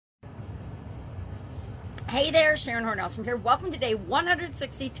Hey there, Sharon Horne-Ellstrom here. Welcome to day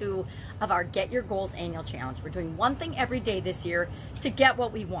 162 of our Get Your Goals annual challenge. We're doing one thing every day this year to get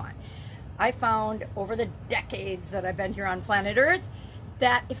what we want. I found over the decades that I've been here on planet Earth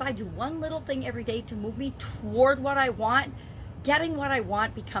that if I do one little thing every day to move me toward what I want, getting what I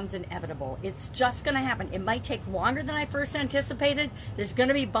want becomes inevitable. It's just going to happen. It might take longer than I first anticipated. There's going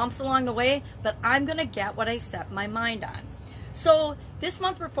to be bumps along the way, but I'm going to get what I set my mind on. So this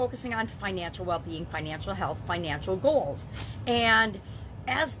month we're focusing on financial well-being, financial health, financial goals. And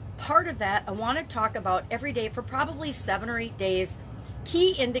as part of that, I want to talk about every day for probably 7 or 8 days,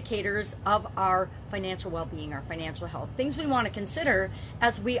 key indicators of our financial well-being, our financial health, things we want to consider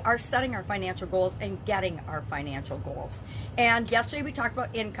as we are setting our financial goals and getting our financial goals. And yesterday we talked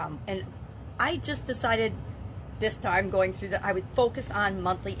about income, and I just decided this time going through that I would focus on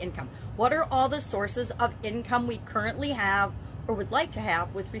monthly income. What are all the sources of income we currently have or would like to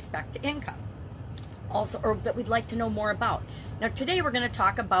have with respect to income? Also, or that we'd like to know more about. Now today we're going to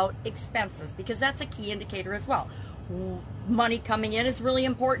talk about expenses because that's a key indicator as well. Money coming in is really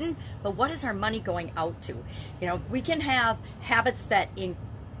important, but what is our money going out to? You know, we can have habits that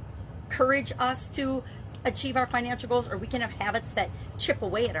encourage us to achieve our financial goals, or we can have habits that chip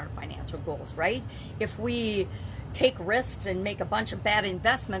away at our financial goals, right? If we take risks and make a bunch of bad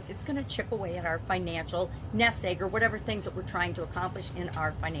investments, it's going to chip away at our financial nest egg or whatever things that we're trying to accomplish in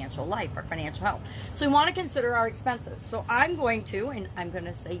our financial life, our financial health. So we want to consider our expenses. So I'm going to, and I'm going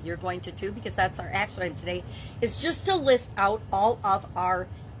to say you're going to too, because that's our action item today, is just to list out all of our,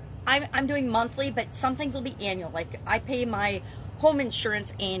 I'm doing monthly, but some things will be annual. Like I pay my home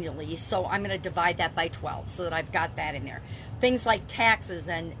insurance annually, so I'm going to divide that by 12 so that I've got that in there. Things like taxes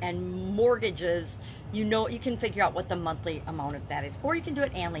and mortgages, you know, you can figure out what the monthly amount of that is, or you can do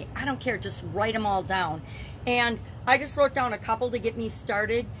it annually. I don't care, just write them all down. And I just wrote down a couple to get me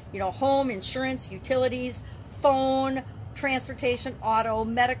started. You know, home, insurance, utilities, phone, transportation, auto,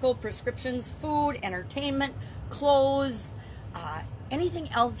 medical, prescriptions, food, entertainment, clothes, anything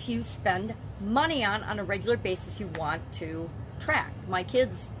else you spend money on a regular basis you want to track. My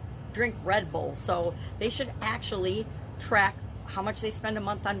kids drink Red Bull, so they should actually track how much they spend a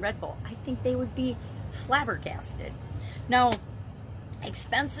month on Red Bull. I think they would be flabbergasted. Now,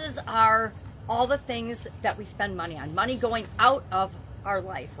 expenses are all the things that we spend money on, money going out of our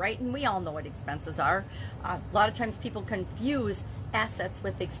life, right? And we all know what expenses are. A lot of times people confuse assets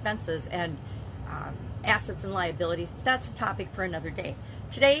with expenses and assets and liabilities. That's a topic for another day.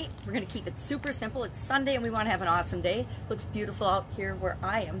 Today, we're going to keep it super simple. It's Sunday and we want to have an awesome day. Looks beautiful out here where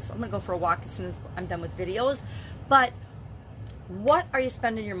I am, so I'm going to go for a walk as soon as I'm done with videos. But what are you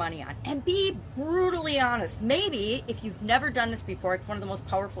spending your money on? And be brutally honest. Maybe if you've never done this before, it's one of the most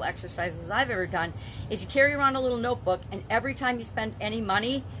powerful exercises I've ever done, is you carry around a little notebook, and every time you spend any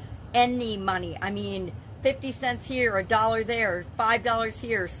money, I mean 50 cents here, $1 there, $5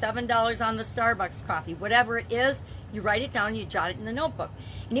 here, $7 on the Starbucks coffee, whatever it is, you write it down, you jot it in the notebook.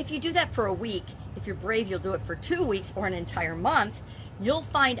 And if you do that for a week, if you're brave, you'll do it for 2 weeks or an entire month, you'll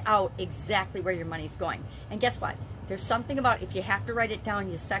find out exactly where your money's going. And guess what? There's something about if you have to write it down,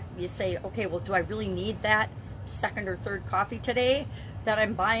 you say, okay, well, do I really need that second or third coffee today that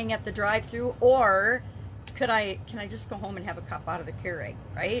I'm buying at the drive-thru, or can I just go home and have a cup out of the Keurig,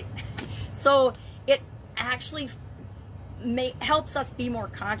 right? So it actually helps us be more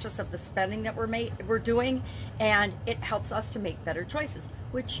conscious of the spending that we're doing, and it helps us to make better choices,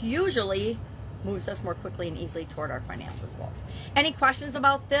 which usually moves us more quickly and easily toward our financial goals. Any questions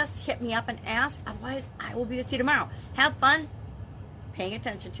about this, hit me up and ask. Otherwise, I will be with you tomorrow. Have fun paying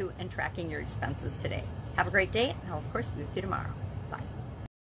attention to and tracking your expenses today. Have a great day, and I'll, of course, be with you tomorrow.